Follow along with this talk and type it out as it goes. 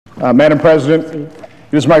Madam President,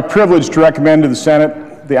 it is my privilege to recommend to the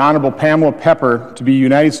Senate the Honorable Pamela Pepper to be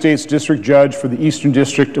United States District Judge for the Eastern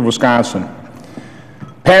District of Wisconsin.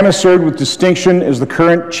 Pam has served with distinction as the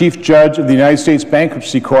current Chief Judge of the United States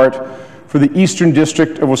Bankruptcy Court for the Eastern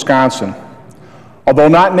District of Wisconsin. Although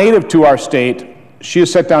not native to our state, she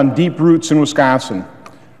has set down deep roots in Wisconsin,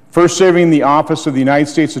 first serving in the office of the United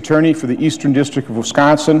States Attorney for the Eastern District of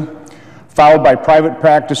Wisconsin, followed by private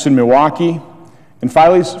practice in Milwaukee, and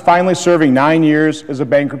finally serving 9 years as a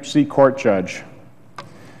bankruptcy court judge.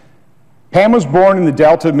 Pam was born in the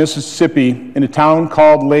Delta of Mississippi in a town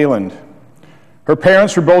called Leyland. Her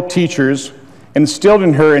parents were both teachers and instilled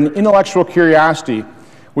in her an intellectual curiosity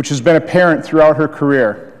which has been apparent throughout her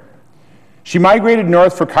career. She migrated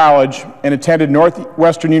north for college and attended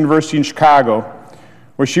Northwestern University in Chicago,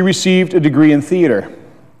 where she received a degree in theater.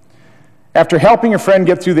 After helping a friend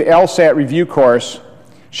get through the LSAT review course,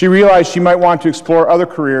 she realized she might want to explore other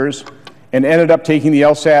careers and ended up taking the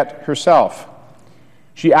LSAT herself.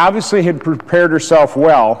 She obviously had prepared herself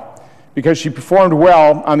well because she performed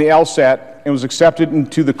well on the LSAT and was accepted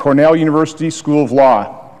into the Cornell University School of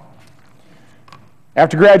Law.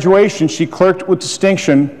 After graduation, she clerked with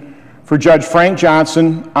distinction for Judge Frank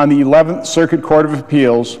Johnson on the 11th Circuit Court of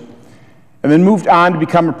Appeals, and then moved on to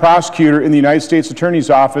become a prosecutor in the United States Attorney's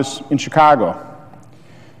Office in Chicago.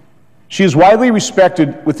 She is widely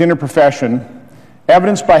respected within her profession,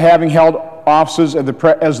 evidenced by having held offices as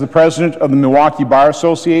the president of the Milwaukee Bar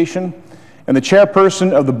Association and the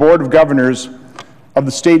chairperson of the Board of Governors of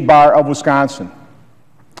the State Bar of Wisconsin.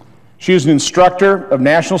 She is an instructor of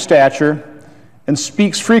national stature and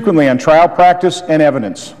speaks frequently on trial practice and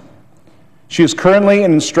evidence. She is currently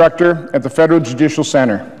an instructor at the Federal Judicial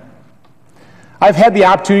Center. I've had the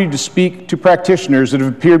opportunity to speak to practitioners that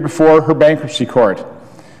have appeared before her bankruptcy court.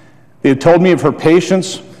 They have told me of her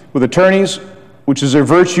patience with attorneys, which is a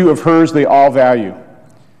virtue of hers they all value.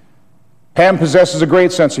 Pam possesses a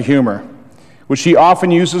great sense of humor, which she often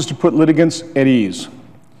uses to put litigants at ease.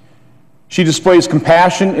 She displays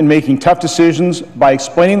compassion in making tough decisions by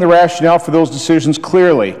explaining the rationale for those decisions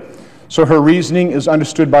clearly, so her reasoning is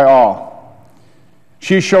understood by all.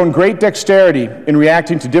 She has shown great dexterity in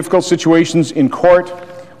reacting to difficult situations in court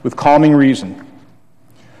with calming reason.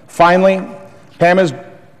 Finally, Pam has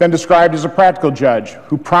been described as a practical judge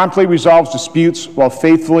who promptly resolves disputes while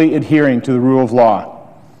faithfully adhering to the rule of law.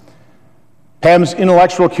 Pam's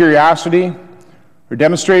intellectual curiosity, her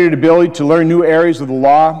demonstrated ability to learn new areas of the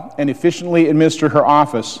law and efficiently administer her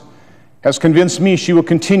office has convinced me she will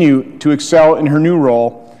continue to excel in her new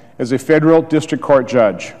role as a federal district court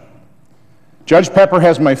judge. Judge Pepper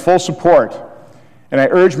has my full support, and I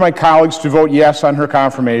urge my colleagues to vote yes on her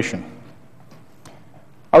confirmation.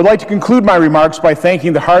 I would like to conclude my remarks by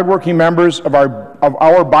thanking the hardworking members of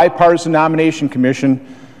our bipartisan nomination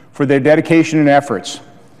commission for their dedication and efforts.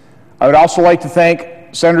 I would also like to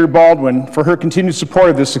thank Senator Baldwin for her continued support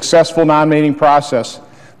of this successful nominating process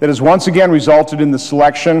that has once again resulted in the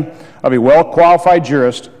selection of a well-qualified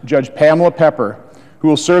jurist, Judge Pamela Pepper, who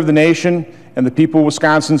will serve the nation and the people of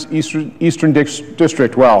Wisconsin's Eastern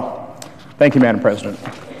District well. Thank you, Madam President.